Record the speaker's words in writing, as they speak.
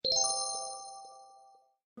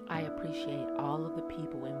appreciate all of the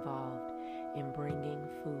people involved in bringing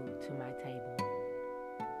food to my table.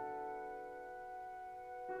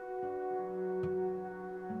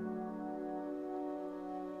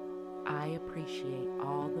 I appreciate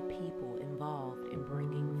all the people involved in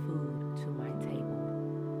bringing food to my table.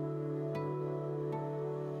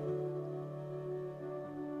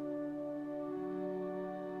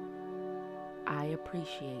 I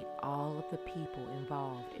appreciate all of the people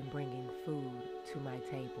involved in bringing food to my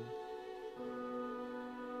table.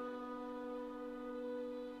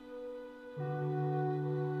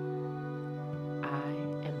 I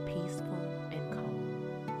am peaceful and calm.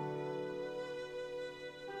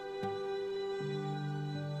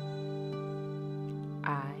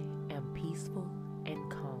 I am peaceful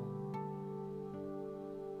and calm.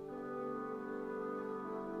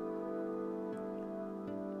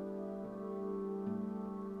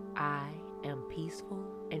 I am peaceful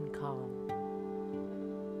and calm.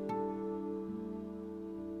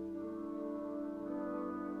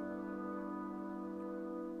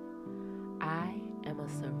 I am a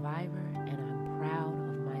survivor and I'm proud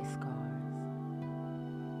of my scars.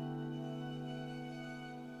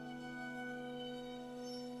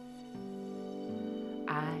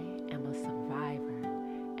 I am a survivor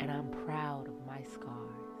and I'm proud of my scars.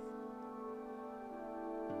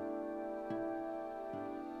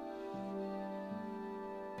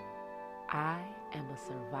 I am a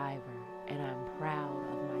survivor and I'm proud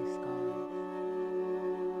of my scars.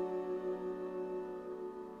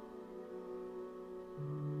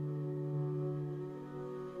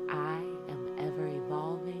 I am ever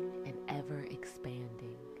evolving and ever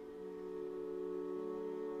expanding.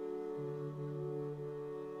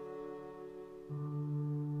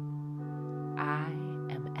 I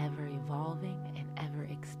am ever evolving and ever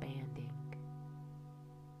expanding.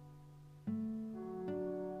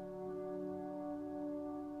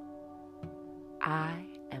 I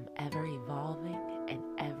am ever evolving and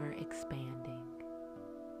ever expanding.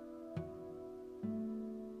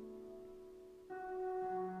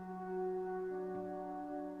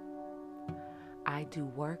 I do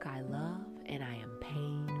work I love and I am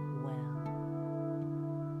paid well.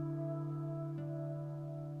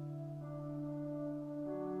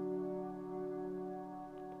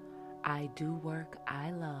 I do work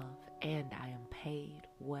I love and I am paid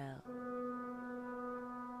well.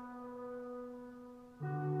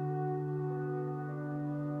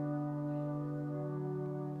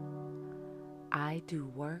 I do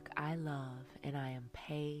work I love and I am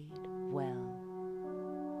paid well.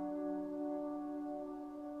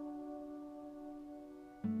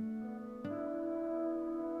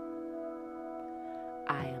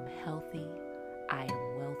 I am healthy, I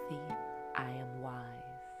am wealthy, I am wise.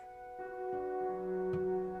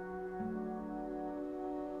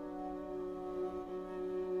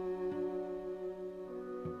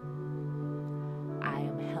 I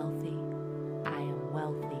am healthy, I am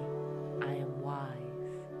wealthy, I am wise.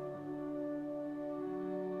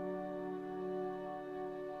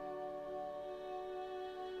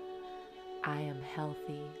 I am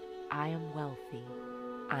healthy, I am wealthy,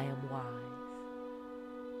 I am wise.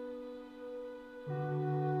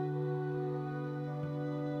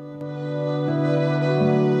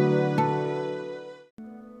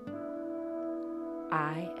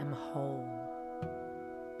 I am whole.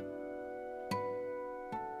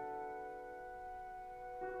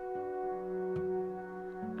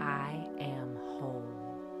 I am whole.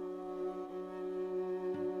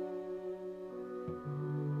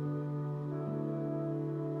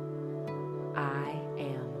 I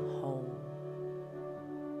am whole.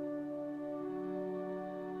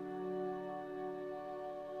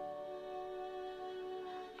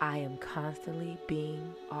 I am constantly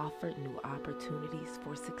being offered new opportunities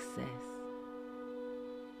for success.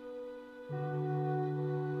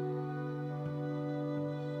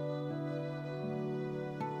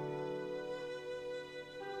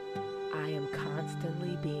 I am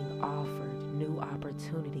constantly being offered new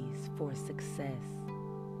opportunities for success.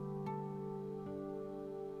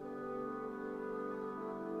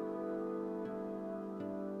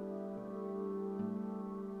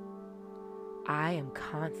 I am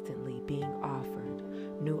constantly being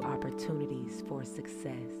offered new opportunities for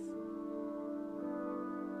success.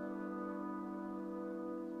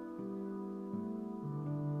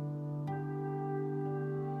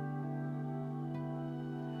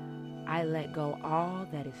 I let go all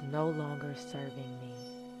that is no longer serving me.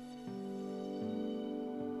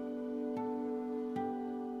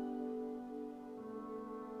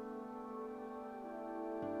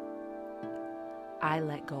 I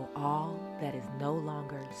let go all that is no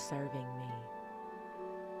longer serving me.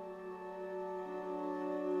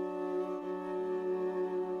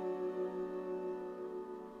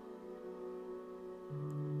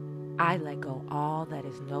 I let go all that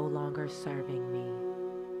is no longer serving me.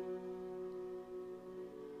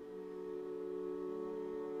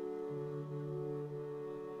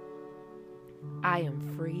 I am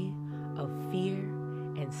free of fear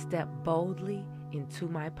and step boldly into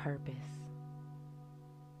my purpose.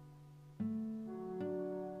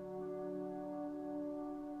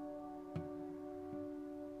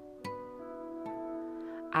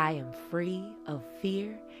 I am free of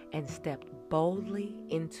fear and step boldly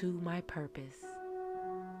into my purpose.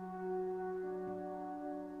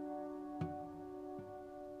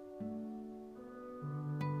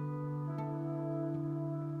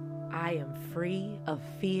 I am free of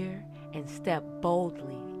fear and step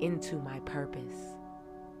boldly into my purpose.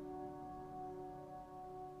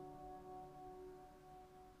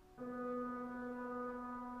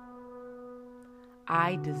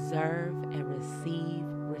 I deserve and receive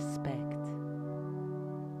respect.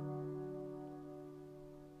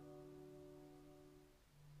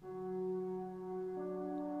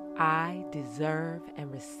 I deserve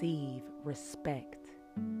and receive respect.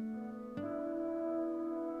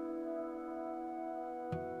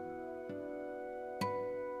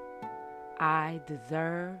 I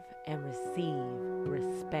deserve and receive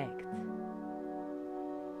respect.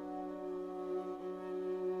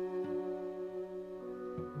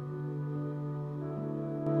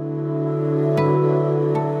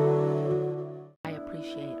 I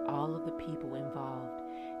appreciate all of the people involved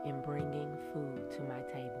in bringing food to my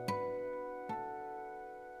table.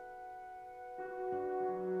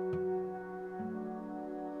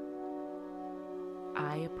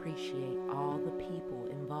 I appreciate all the people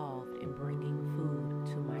involved in bringing food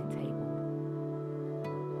to my table.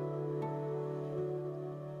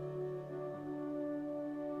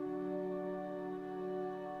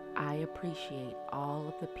 I appreciate all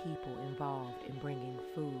of the people involved in bringing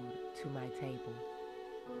food to my table.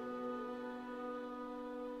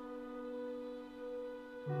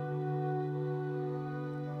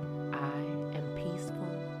 I am peaceful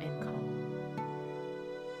and calm.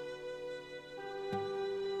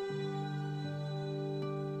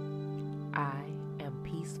 I am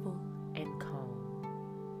peaceful and calm.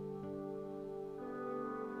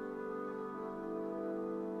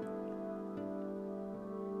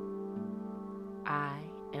 I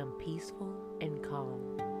am peaceful and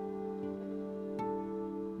calm.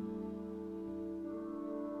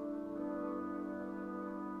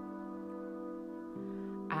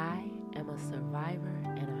 I am a survivor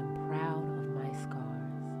and I'm proud of my scars.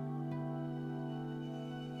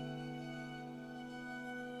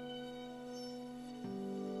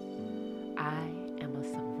 I am a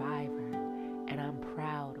survivor and I'm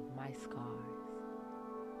proud of my scars.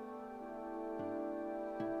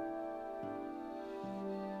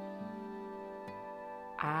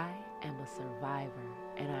 I am a survivor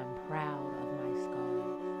and I'm proud of my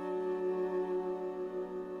scars.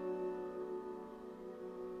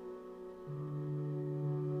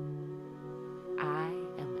 I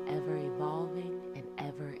am ever evolving and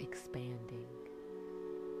ever expanding.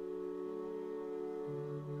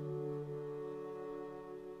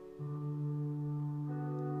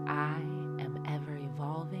 I am ever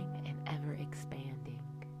evolving and ever expanding.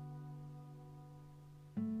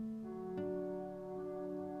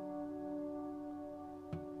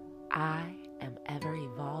 I am ever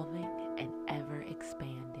evolving and ever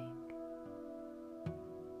expanding.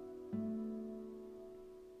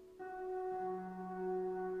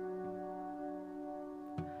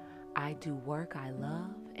 I do work I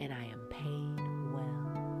love and I am paid well.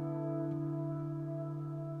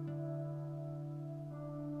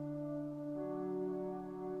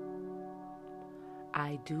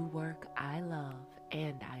 I do work I love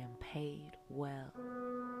and I am paid well.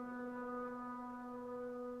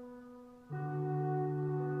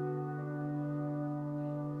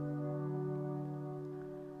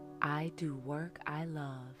 I do work I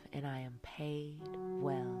love and I am paid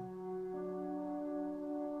well.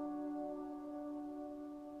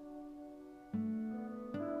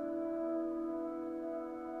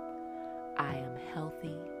 I am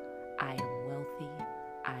healthy, I am wealthy,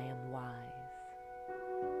 I am wise.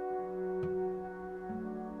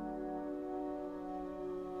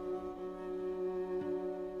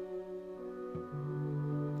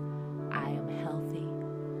 I am healthy,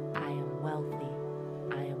 I am wealthy,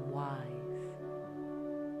 I am wise.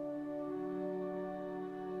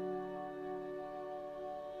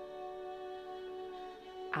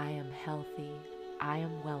 I am healthy, I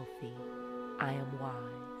am wealthy, I am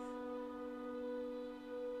wise.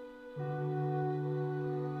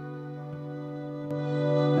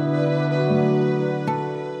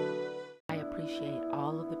 I appreciate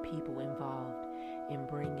all of the people involved in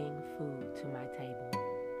bringing food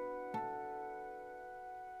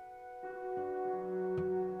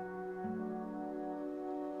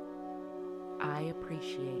I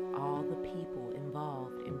appreciate all the people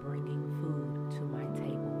involved in bringing food to my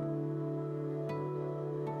table.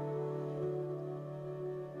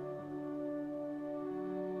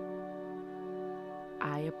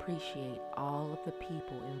 I appreciate all of the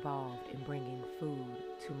people involved in bringing food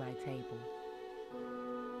to my table.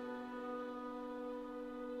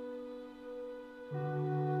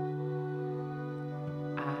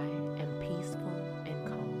 I am peaceful and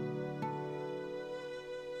calm.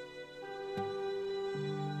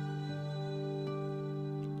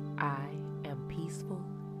 I am peaceful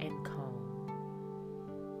and calm.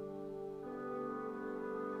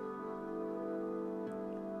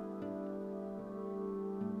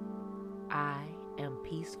 I am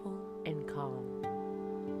peaceful and calm.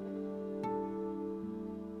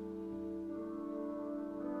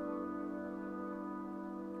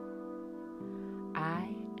 I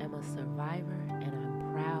am a survivor and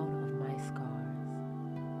I'm proud of my scars.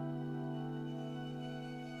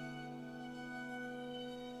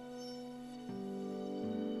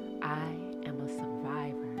 I am a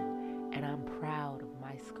survivor and I'm proud of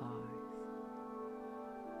my scars.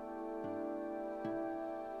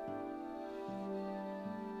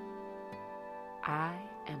 I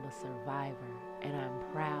am a survivor and I'm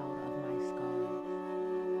proud of my scars.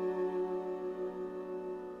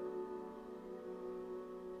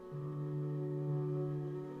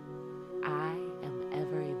 I am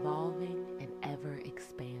ever evolving and ever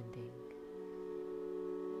expanding.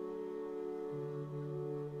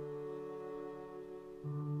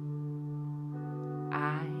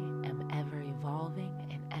 I am ever evolving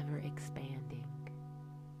and ever expanding.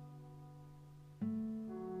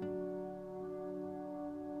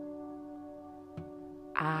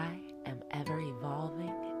 I am ever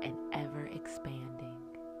evolving and ever expanding.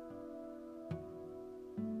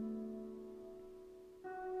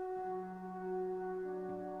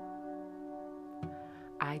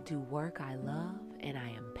 I do work I love and I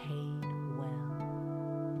am paid well.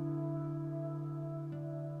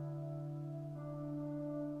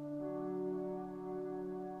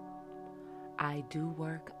 I do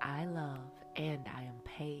work I love and I am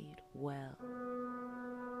paid well.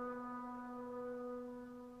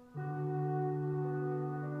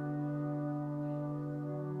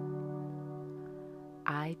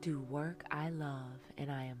 I do work I love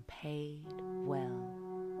and I am paid well.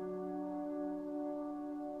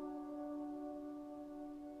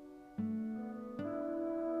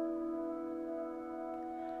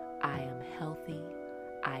 I am healthy,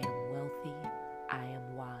 I am wealthy, I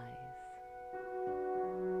am wise.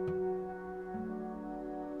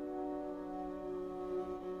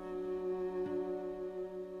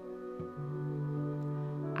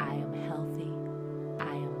 I am healthy,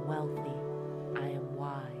 I am wealthy, I am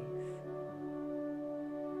wise.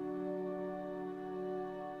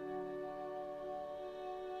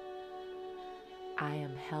 I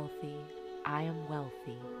am healthy, I am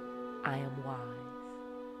wealthy, I am wise.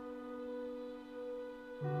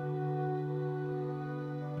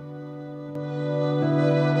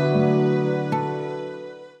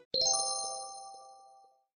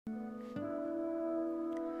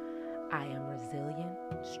 I am resilient,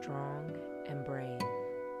 strong, and brave.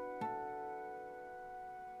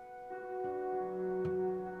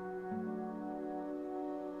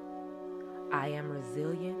 I am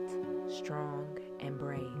resilient, strong, and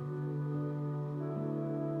brave.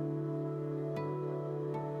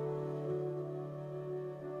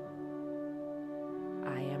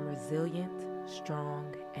 I am resilient,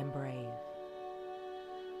 strong, and brave.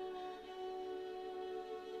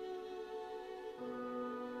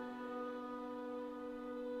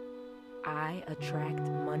 I attract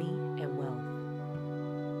money and wealth.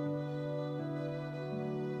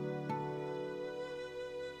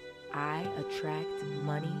 I attract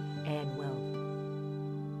money and wealth.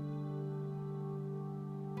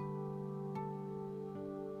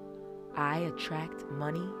 I attract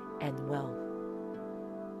money and wealth.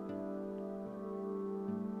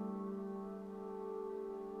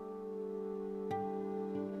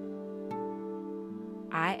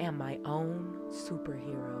 I am my own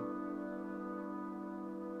superhero.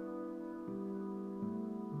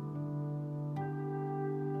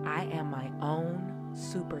 I am my own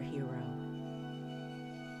superhero.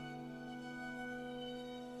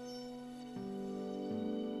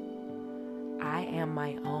 I am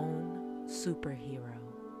my own superhero.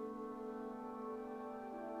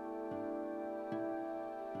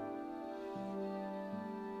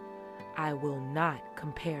 I will not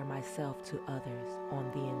compare myself to others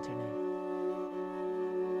on the internet.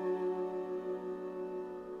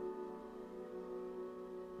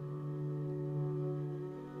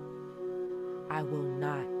 I will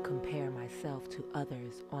not compare myself to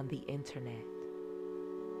others on the internet.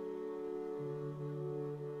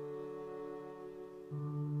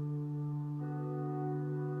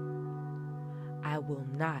 I will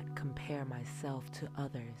not compare myself to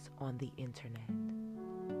others on the internet.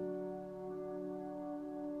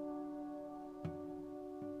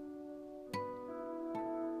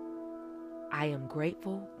 I am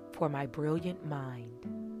grateful for my brilliant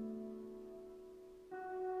mind.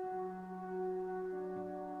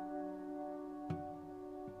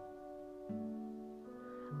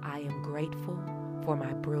 I am grateful for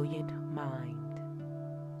my brilliant mind.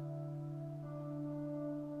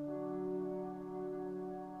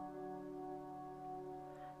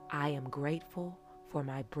 I am grateful for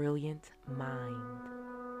my brilliant mind.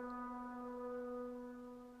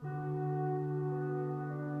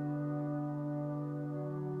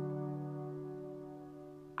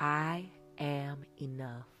 I am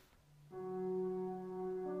enough.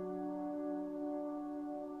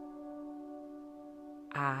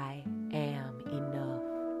 I am